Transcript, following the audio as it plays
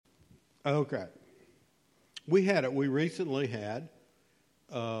Okay. We recently had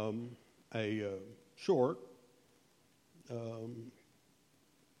a short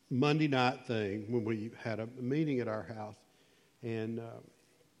Monday night thing when we had a meeting at our house, and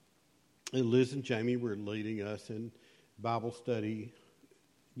Liz and Jamie were leading us in Bible study,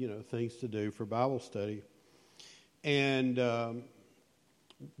 things to do for Bible study, and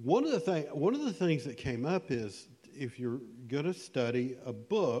one of the things that came up is if you're going to study a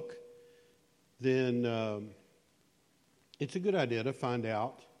book, then it's a good idea to find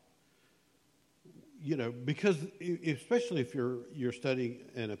out, because especially if you're studying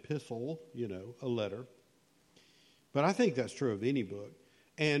an epistle, a letter. But I think that's true of any book.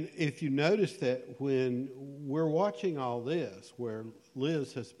 And if you notice that when we're watching all this, where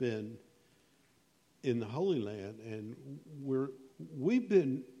Liz has been in the Holy Land, and we've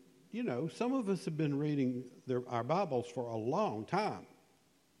been, some of us have been reading our Bibles for a long time.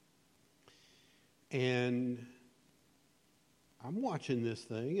 And I'm watching this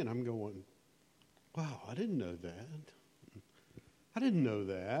thing and I'm going, wow, I didn't know that. I didn't know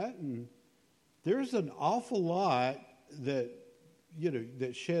that. And there's an awful lot that,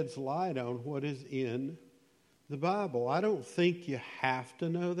 that sheds light on what is in the Bible. I don't think you have to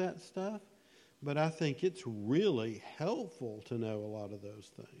know that stuff, but I think it's really helpful to know a lot of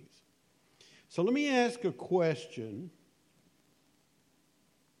those things. So let me ask a question,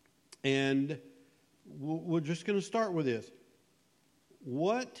 and we're just going to start with this.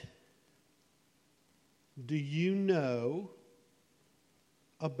 What do you know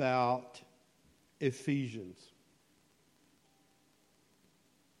about Ephesians?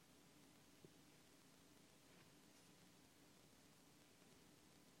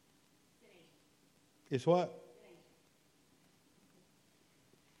 It's what?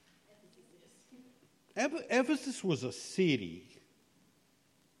 Ephesus was a city.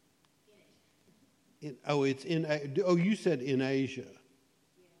 You said in Asia.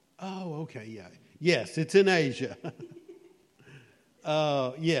 Oh, okay, yeah. Yes, it's in Asia.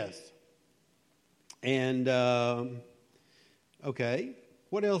 Yes. And, okay.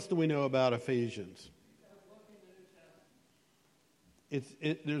 What else do we know about Ephesians?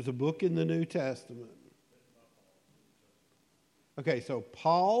 There's a book in the New Testament. Okay, so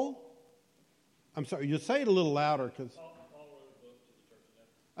Paul, I'm sorry, you say it a little louder because...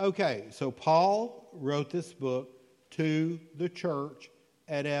 Okay, so Paul wrote this book to the church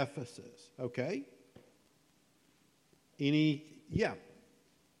at Ephesus, okay? Yeah.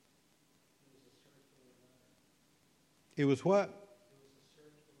 It was what?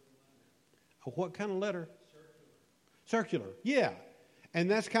 What kind of letter? Circular, yeah. And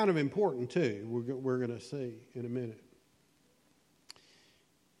that's kind of important too. We're going to see in a minute.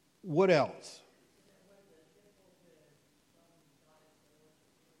 What else?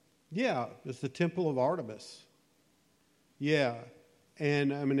 Yeah, it's the Temple of Artemis. Yeah,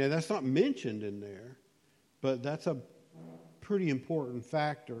 and that's not mentioned in there, but that's a pretty important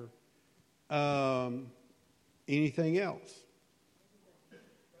factor. Anything else?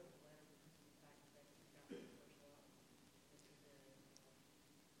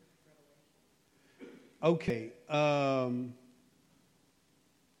 Okay.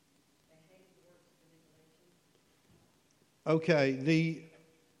 Okay.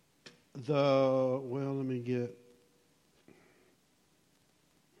 Let me get.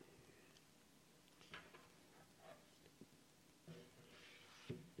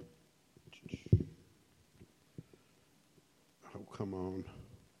 Oh, come on.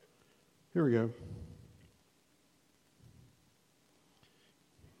 Here we go.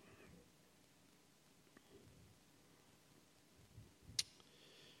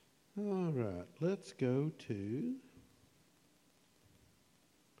 All right, let's go to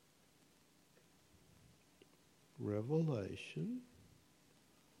Revelation.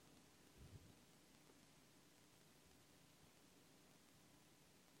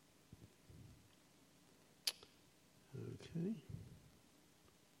 Okay.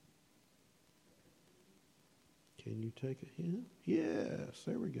 Can you take a hint? Yes,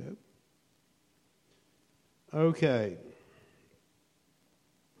 there we go. Okay.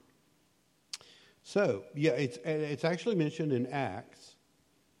 So, yeah, it's actually mentioned in Acts,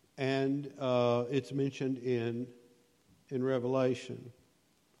 and it's mentioned in Revelation.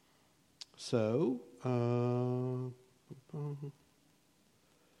 So,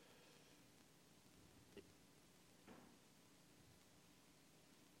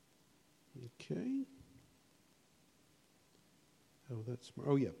 okay.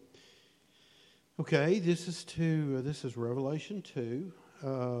 Yeah. Okay, this is Revelation 2.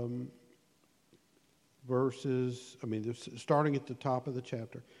 starting at the top of the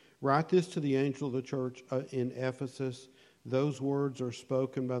chapter. Write this to the angel of the church in Ephesus. Those words are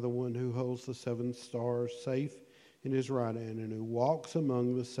spoken by the one who holds the 7 stars safe in his right hand and who walks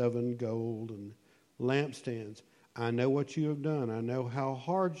among the 7 golden lampstands. I know what you have done. I know how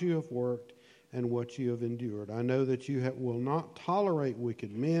hard you have worked and what you have endured. I know that you will not tolerate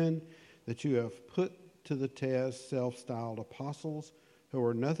wicked men, that you have put to the test self-styled apostles who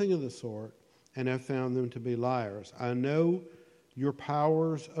are nothing of the sort and have found them to be liars. I know your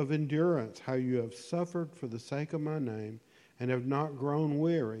powers of endurance, how you have suffered for the sake of my name and have not grown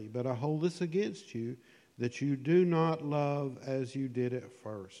weary. But I hold this against you, that you do not love as you did at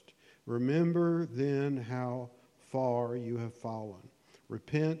first. Remember then how far you have fallen.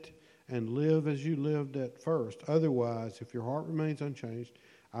 Repent and live as you lived at first. Otherwise, if your heart remains unchanged,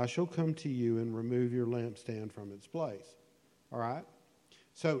 I shall come to you and remove your lampstand from its place. All right?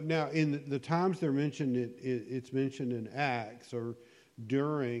 So now in the times they're mentioned, it's mentioned in Acts or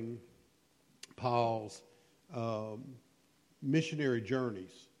during Paul's missionary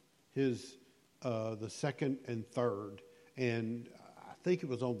journeys, the second and third. And I think it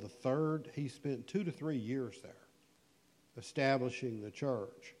was on the third, he spent 2 to 3 years there establishing the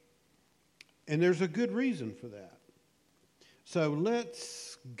church. And there's a good reason for that. So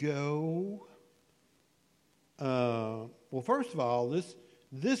let's go. Well, first of all,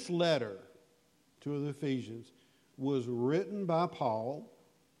 this letter to the Ephesians was written by Paul,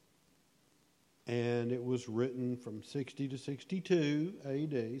 and it was written from 60 to 62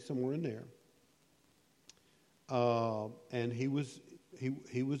 AD, somewhere in there. And he was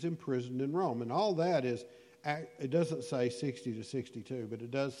imprisoned in Rome, and all that is. It doesn't say 60 to 62, but it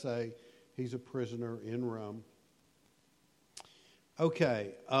does say he's a prisoner in Rome.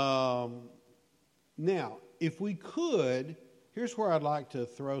 Okay. Now, if we could, here's where I'd like to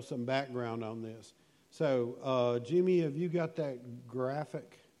throw some background on this. So, Jimmy, have you got that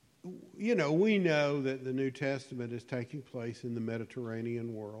graphic? You know, we know that the New Testament is taking place in the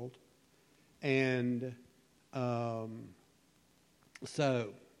Mediterranean world. And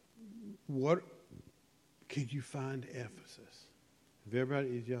so, what... Could you find Ephesus? If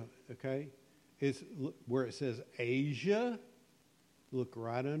everybody, okay? It's where it says Asia. Look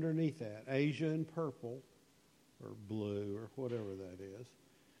right underneath that. Asia in purple or blue or whatever that is.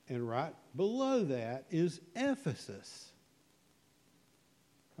 And right below that is Ephesus.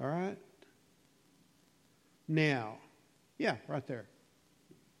 All right? Now, yeah, right there.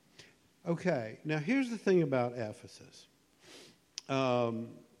 Okay, now here's the thing about Ephesus.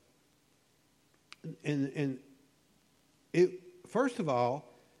 And it, first of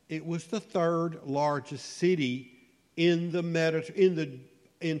all, it was the 3rd largest city in the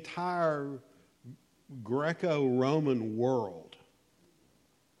entire Greco-Roman world.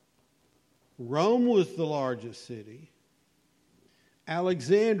 Rome was the largest city.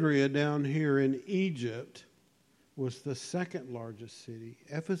 Alexandria down here in Egypt was the 2nd largest city.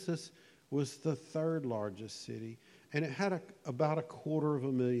 Ephesus was the 3rd largest city, and it had about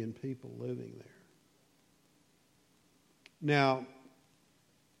 250,000 people living there. Now,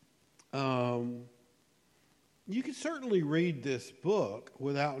 you can certainly read this book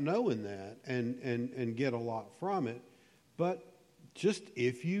without knowing that and get a lot from it. But just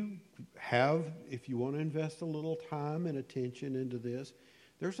if you want to invest a little time and attention into this,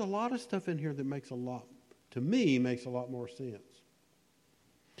 there's a lot of stuff in here that makes a lot more sense.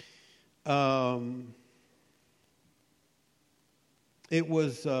 It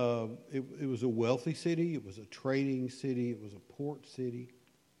was a wealthy city. It was a trading city. It was a port city.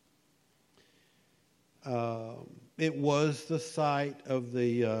 It was the site of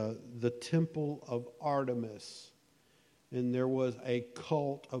the Temple of Artemis, and there was a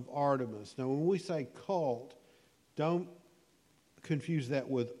cult of Artemis. Now, when we say cult, don't confuse that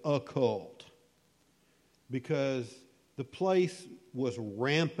with occult, because the place was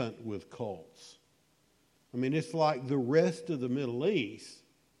rampant with cults. I mean, it's like the rest of the Middle East,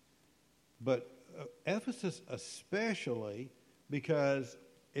 but Ephesus especially, because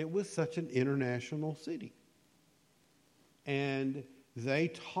it was such an international city. And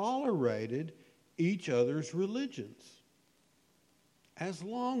they tolerated each other's religions. As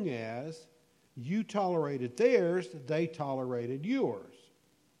long as you tolerated theirs, they tolerated yours.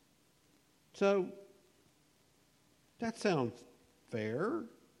 So, that sounds fair.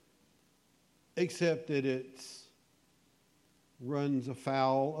 Except that it runs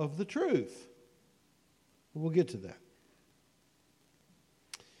afoul of the truth. We'll get to that.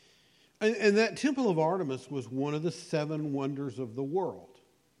 And that Temple of Artemis was one of the 7 wonders of the world.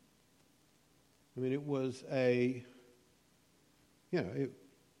 I mean, it was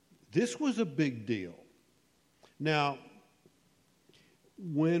this was a big deal. Now,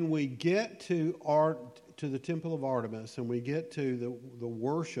 when we get to the temple of Artemis, and we get to the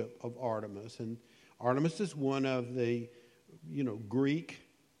worship of Artemis, and Artemis is one of the, Greek.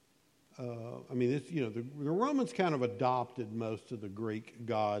 The Romans kind of adopted most of the Greek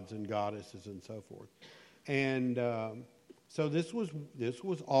gods and goddesses and so forth, and so this was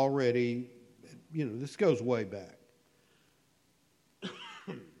already, this goes way back.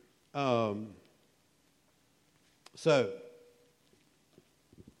 So.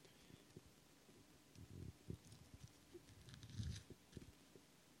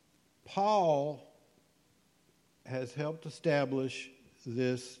 Paul has helped establish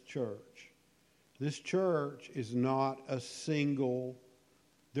this church. This church is not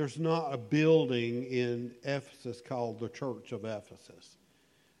there's not a building in Ephesus called the Church of Ephesus.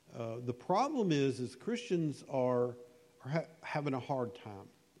 The problem is Christians are having a hard time.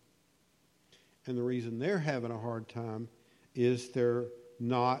 And the reason they're having a hard time is they're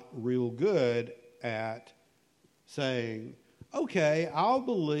not real good at saying, okay, I'll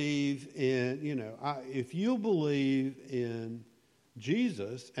believe in, if you believe in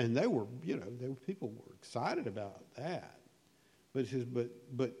Jesus, and people were excited about that. But it says, but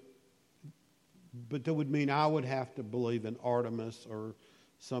that would mean I would have to believe in Artemis or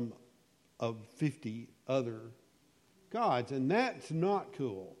some of 50 other gods, and that's not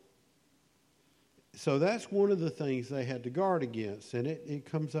cool. So that's one of the things they had to guard against, and it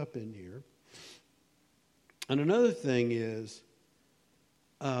comes up in here. And another thing is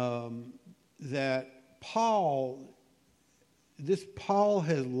that Paul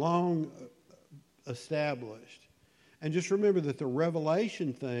has long established, and just remember that the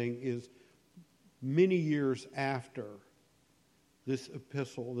Revelation thing is many years after this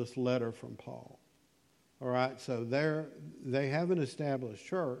epistle, this letter from Paul. All right, so they have an established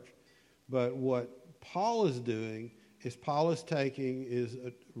church, but what Paul is doing is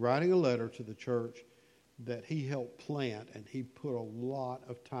writing a letter to the church that he helped plant and he put a lot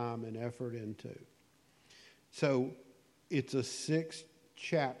of time and effort into. So it's a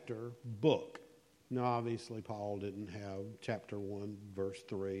 6-chapter book. Now, obviously, Paul didn't have chapter 1, verse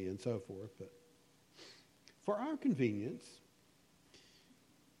 3, and so forth, but for our convenience,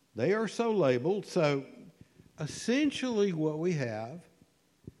 they are so labeled. So essentially what we have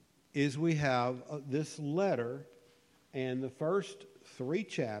is this letter, and the first 3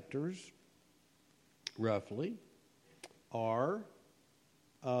 chapters roughly are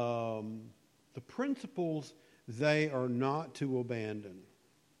the principles they are not to abandon.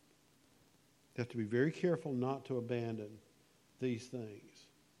 You have to be very careful not to abandon these things.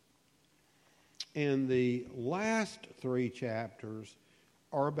 And the last 3 chapters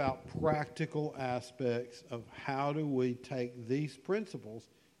are about practical aspects of how do we take these principles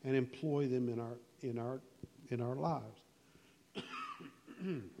and employ them in our lives.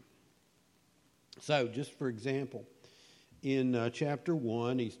 So, just for example, in chapter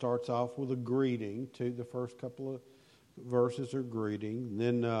 1, he starts off with a greeting. The first couple of verses are greeting.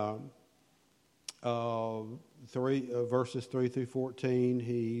 Then verses 3 through 14,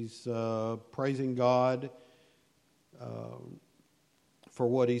 he's praising God for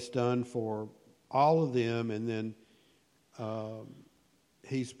what he's done for all of them. And then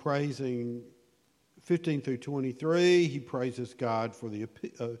he's praising 15 through 23. He praises God for the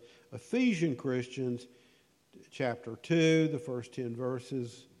Ephesian Christians. Chapter 2, the first 10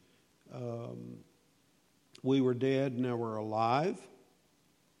 verses. We were dead, now we're alive.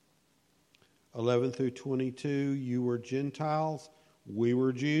 11 through 22, you were Gentiles, we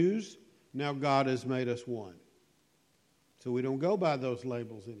were Jews. Now God has made us one. So we don't go by those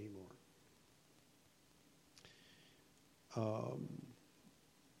labels anymore.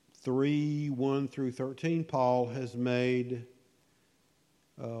 3:1 through 13, Paul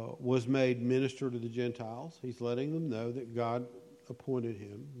was made minister to the Gentiles. He's letting them know that God appointed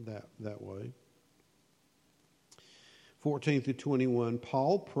him that way. 14 through 21,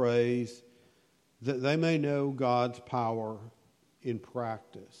 Paul prays that they may know God's power in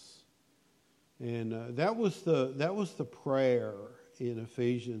practice. And that was the prayer in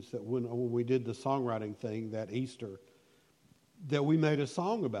Ephesians that when we did the songwriting thing that Easter, that we made a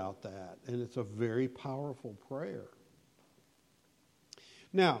song about that. And it's a very powerful prayer.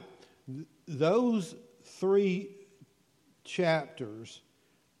 Now, those 3 chapters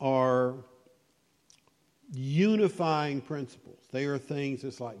are unifying principles. They are things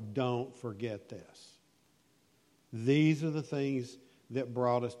that's like, don't forget this. These are the things that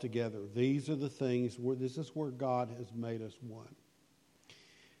brought us together. These are the things this is where God has made us one.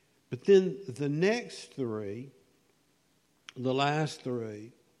 But then the next 3, the last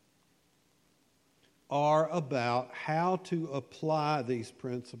 3, are about how to apply these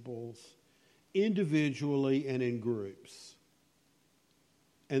principles individually and in groups.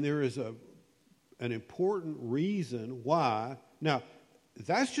 And there is an important reason why. Now,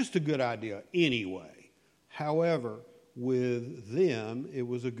 that's just a good idea anyway. However, with them, it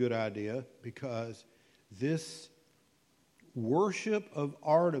was a good idea because this worship of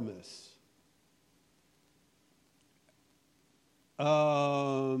Artemis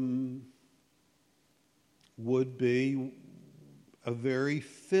would be a very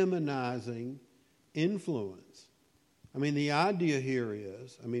feminizing influence. I mean, the idea here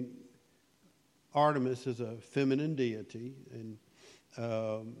is, Artemis is a feminine deity, and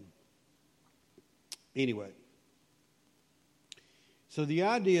anyway. So the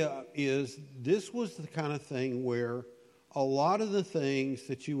idea is this was the kind of thing where a lot of the things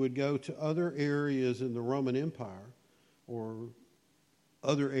that you would go to other areas in the Roman Empire or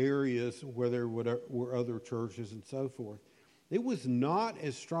other areas where there were other churches and so forth, it was not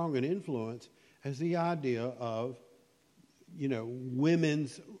as strong an influence as the idea of,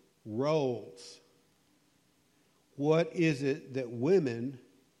 women's roles. What is it that women,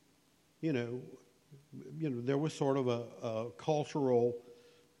 there was sort of a cultural,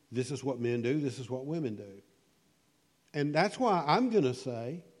 this is what men do, this is what women do. And that's why I'm going to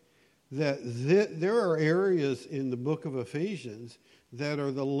say that there are areas in the book of Ephesians that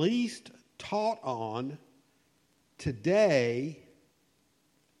are the least taught on today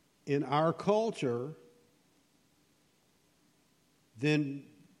in our culture than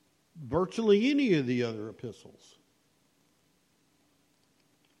virtually any of the other epistles.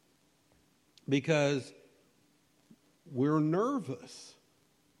 Because we're nervous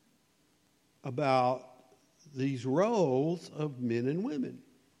about these roles of men and women.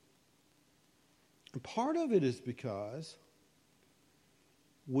 And part of it is because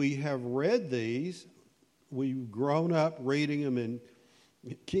we have read these, we've grown up reading them in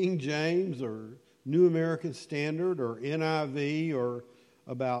King James or New American Standard or NIV or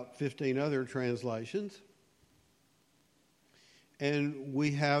about 15 other translations. And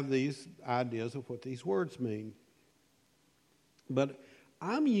we have these ideas of what these words mean. But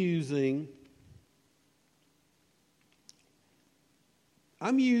I'm using,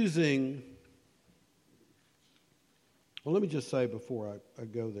 well, let me just say before I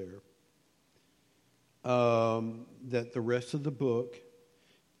go there, that the rest of the book,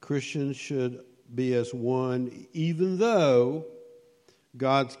 Christians should be as one, even though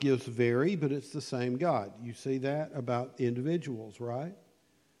God's gifts vary, but it's the same God. You see that about individuals, right?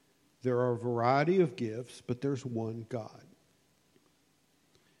 There are a variety of gifts, but there's one God.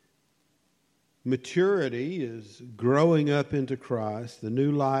 Maturity is growing up into Christ. The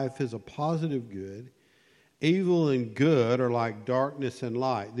new life is a positive good. Evil and good are like darkness and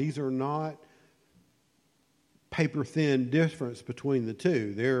light. These are not paper-thin difference between the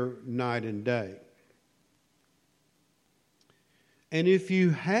two. They're night and day. And if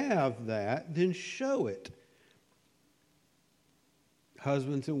you have that, then show it.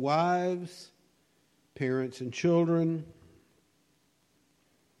 Husbands and wives, parents and children,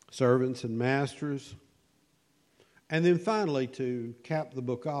 servants and masters. And then finally, to cap the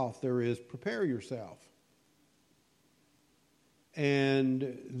book off, there is prepare yourself.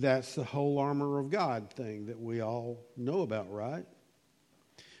 And that's the whole armor of God thing that we all know about, right?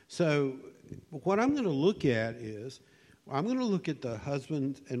 So what I'm going to look at is, I'm going to look at the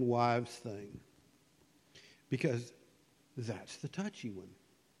husband and wives thing because that's the touchy one.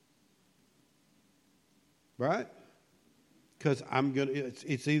 Right? Because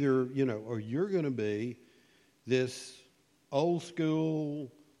it's either, or you're going to be this old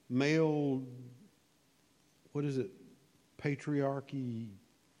school male, patriarchy,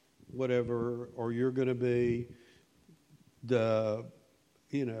 whatever, or you're going to be the,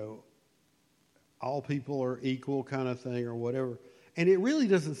 all people are equal kind of thing or whatever. And it really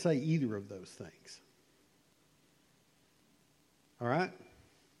doesn't say either of those things. All right?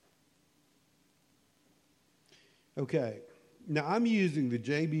 Okay. Now, I'm using the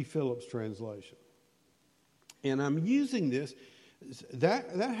J.B. Phillips translation. And I'm using this. That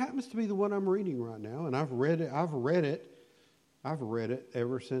happens to be the one I'm reading right now. And I've read it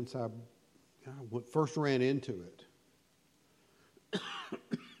ever since I first ran into it.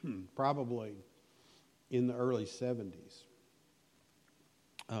 Probably in the early 70s.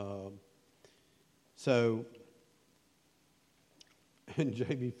 And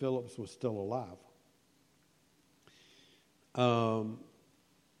J.B. Phillips was still alive.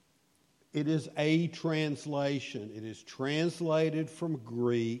 It is a translation. It is translated from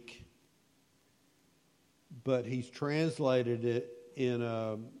Greek, but he's translated it in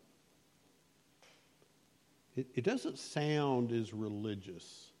It doesn't sound as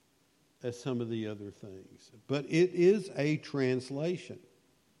religious as some of the other things, but it is a translation.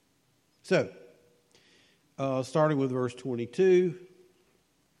 So, starting with verse 22.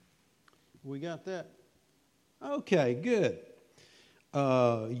 We got that? Okay, good.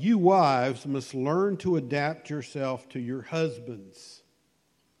 You wives must learn to adapt yourself to your husbands.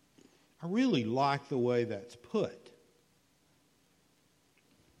 I really like the way that's put.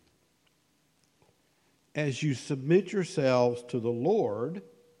 As you submit yourselves to the Lord,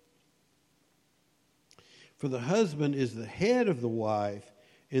 for the husband is the head of the wife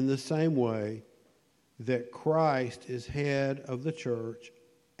in the same way that Christ is head of the church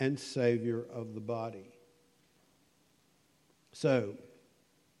and Savior of the body. So,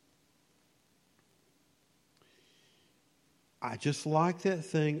 I just like that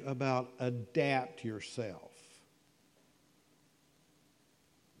thing about adapt yourself.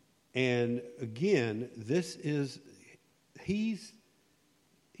 And again, he's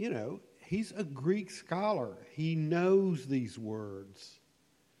a Greek scholar. He knows these words.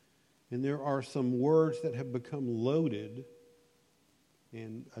 And there are some words that have become loaded.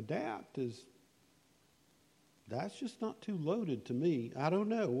 And adapt that's just not too loaded to me. I don't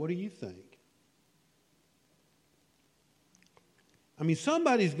know. What do you think? I mean,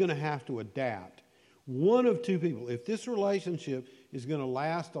 somebody's going to have to adapt. One of two people. If this relationship is going to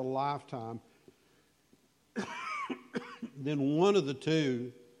last a lifetime, then one of the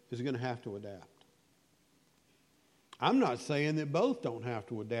two is going to have to adapt. I'm not saying that both don't have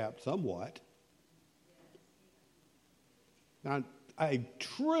to adapt somewhat. Now, a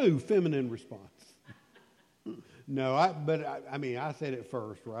true feminine response. No, I said it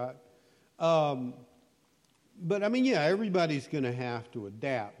first, right? But everybody's going to have to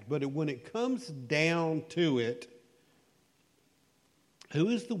adapt. But when it comes down to it, who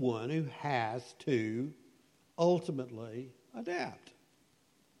is the one who has to ultimately adapt?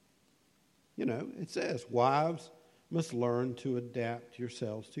 It says, wives must learn to adapt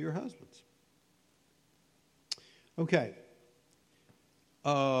yourselves to your husbands. Okay.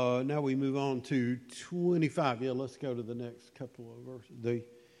 Now we move on to 25. Yeah, let's go to the next couple of verses.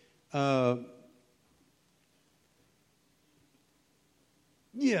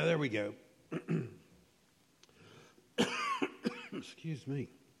 There we go. Excuse me.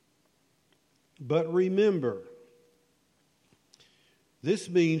 But remember, this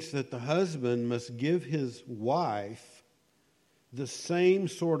means that the husband must give his wife the same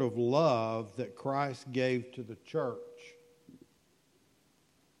sort of love that Christ gave to the church.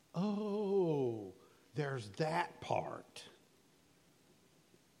 Oh, there's that part.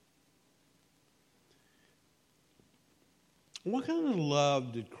 What kind of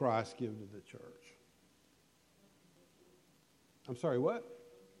love did Christ give to the church? I'm sorry, what?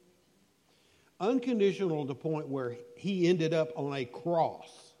 Unconditional to the point where he ended up on a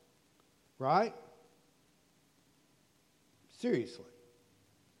cross. Right? Seriously.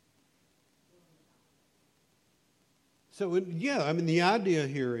 So, the idea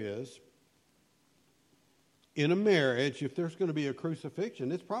here is, in a marriage, if there's going to be a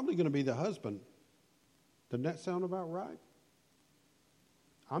crucifixion, it's probably going to be the husband. Doesn't that sound about right?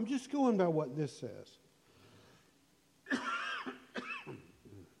 I'm just going by what this says.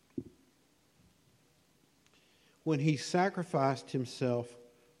 When he sacrificed himself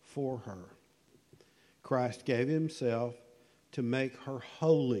for her, Christ gave himself to make her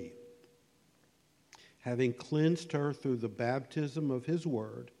holy, having cleansed her through the baptism of his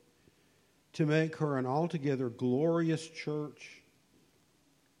word, to make her an altogether glorious church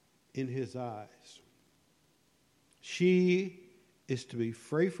in his eyes. She is to be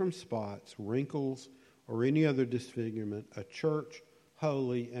free from spots, wrinkles, or any other disfigurement, a church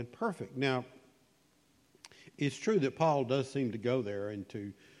holy and perfect. Now, it's true that Paul does seem to go there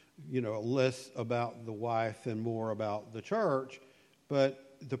into, less about the wife and more about the church,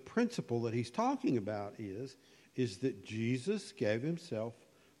 but the principle that he's talking about is that Jesus gave himself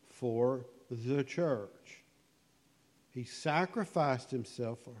for the church. He sacrificed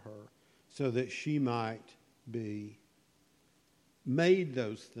himself for her so that she might be made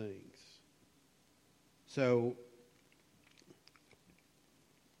those things. So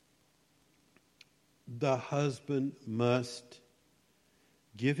the husband must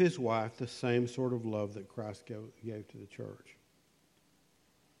give his wife the same sort of love that Christ gave to the church.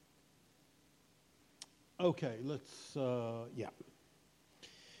 Okay,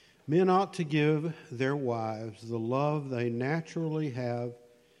 Men ought to give their wives the love they naturally have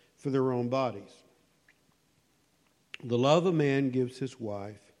for their own bodies. The love a man gives his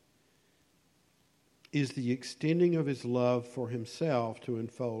wife is the extending of his love for himself to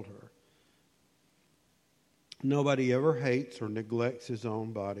enfold her. Nobody ever hates or neglects his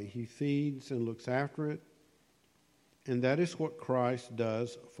own body. He feeds and looks after it. And that is what Christ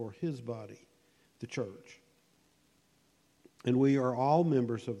does for his body, the church. And we are all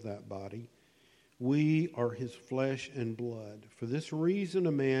members of that body. We are his flesh and blood. For this reason,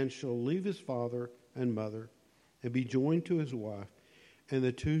 a man shall leave his father and mother and be joined to his wife, and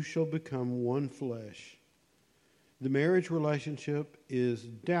the two shall become one flesh. The marriage relationship is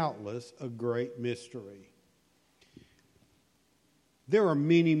doubtless a great mystery. There are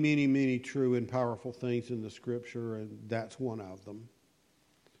many, many, many true and powerful things in the Scripture, and that's one of them.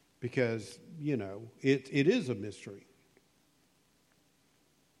 Because, it is a mystery.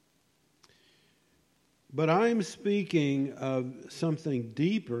 But I'm speaking of something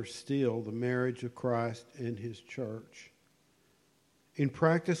deeper still, the marriage of Christ and his church. In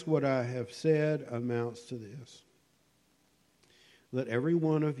practice, what I have said amounts to this. Let every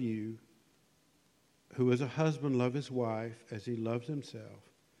one of you who is a husband love his wife as he loves himself.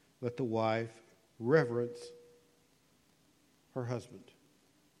 Let the wife reverence her husband.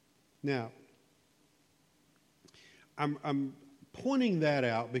 Now, I'm pointing that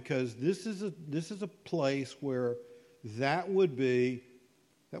out because this is a place where that would be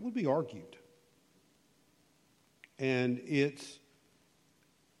argued. And it's,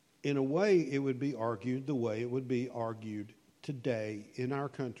 in a way, it would be argued the way it would be argued today in our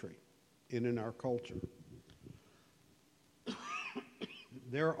country and in our culture.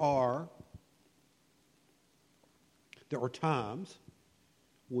 There are times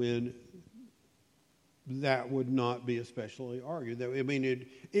when that would not be especially argued. I mean,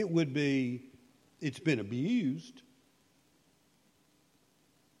 it's been abused.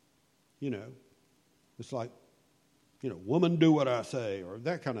 It's like, woman, do what I say, or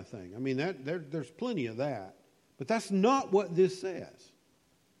that kind of thing. I mean, there's plenty of that. But that's not what this says.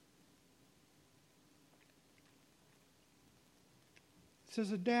 It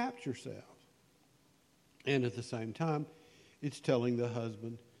says adapt yourselves. And at the same time, it's telling the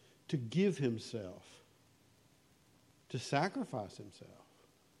husband to give himself, to sacrifice himself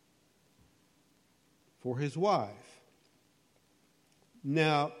for his wife.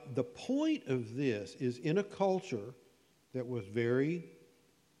 Now, the point of this is in a culture that was very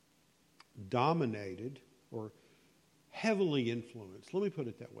dominated or heavily influenced, let me put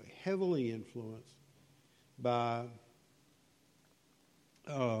it that way, heavily influenced by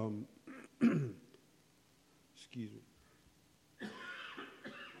excuse me. I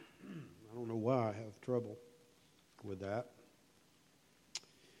don't know why I have trouble with that.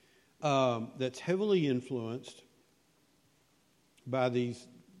 That's heavily influenced by these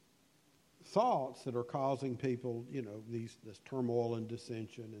thoughts that are causing people, this turmoil and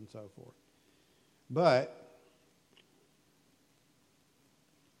dissension and so forth. But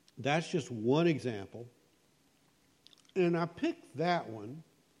that's just one example. And I picked that one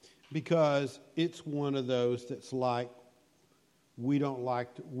because it's one of those that's like we don't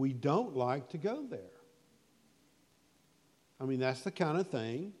like to go there. I mean, that's the kind of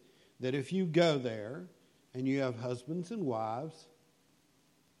thing that if you go there and you have husbands and wives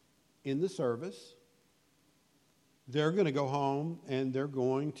in the service, they're going to go home and they're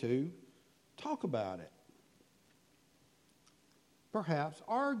going to talk about it. Perhaps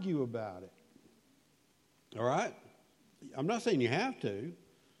argue about it. All right? I'm not saying you have to.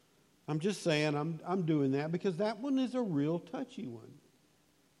 I'm just saying I'm doing that because that one is a real touchy one.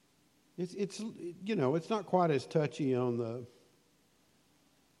 It's not quite as touchy on the,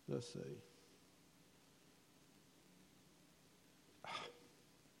 let's see.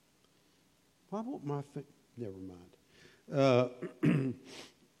 Why won't my never mind.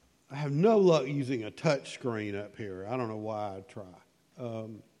 I have no luck using a touch screen up here. I don't know why I'd try.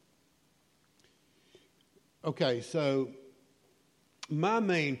 Okay, so my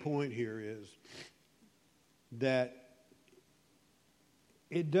main point here is that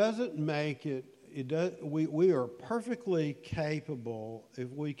it doesn't make it. We are perfectly capable, if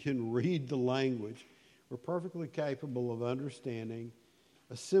we can read the language, we're perfectly capable of understanding,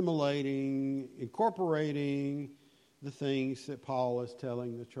 assimilating, incorporating the things that Paul is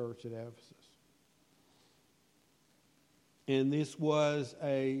telling the church at Ephesus. And this was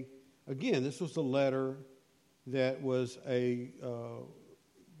a letter that was a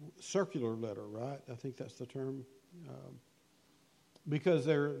circular letter, right? I think that's the term. Because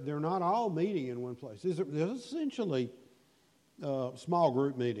they're not all meeting in one place. There's essentially small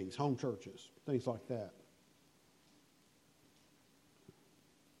group meetings, home churches, things like that.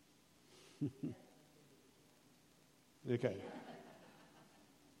 Okay.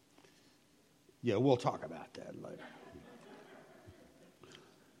 Yeah, we'll talk about that later.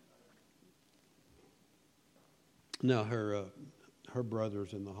 No, her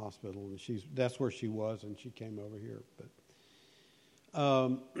brother's in the hospital, and that's where she was, and she came over here. But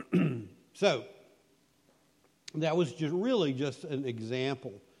so that was just an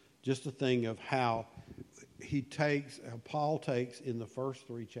example, just a thing of how Paul takes in the first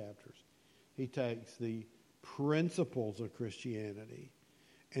 3 chapters. He takes the principles of Christianity,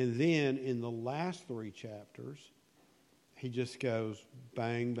 and then in the last 3 chapters, he just goes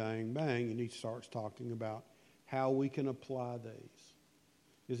bang, bang, bang, and he starts talking about how we can apply these.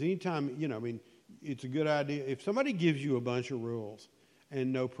 Because anytime, it's a good idea. If somebody gives you a bunch of rules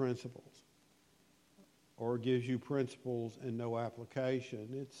and no principles, or gives you principles and no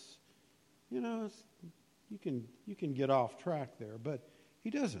application, you can get off track there. But he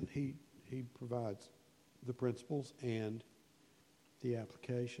doesn't. He provides the principles and the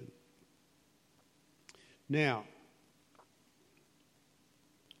application. Now,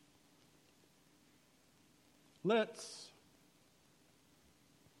 let's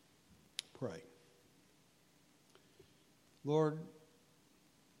pray. Lord,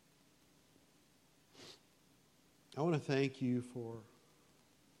 I want to thank you for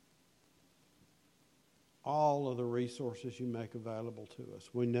all of the resources you make available to us.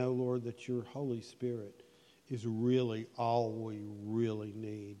 We know, Lord, that your Holy Spirit is really all we really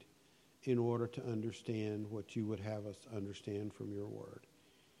need in order to understand what you would have us understand from your word.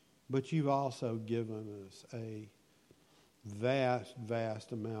 But you've also given us a vast,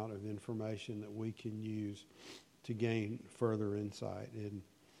 vast amount of information that we can use to gain further insight. And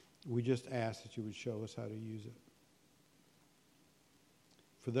we just ask that you would show us how to use it.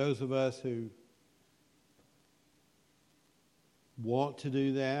 For those of us who want to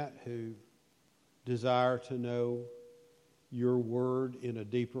do that, who desire to know your word in a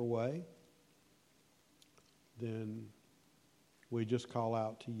deeper way, then we just call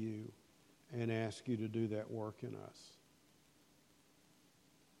out to you and ask you to do that work in us.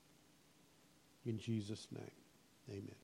 In Jesus' name, amen.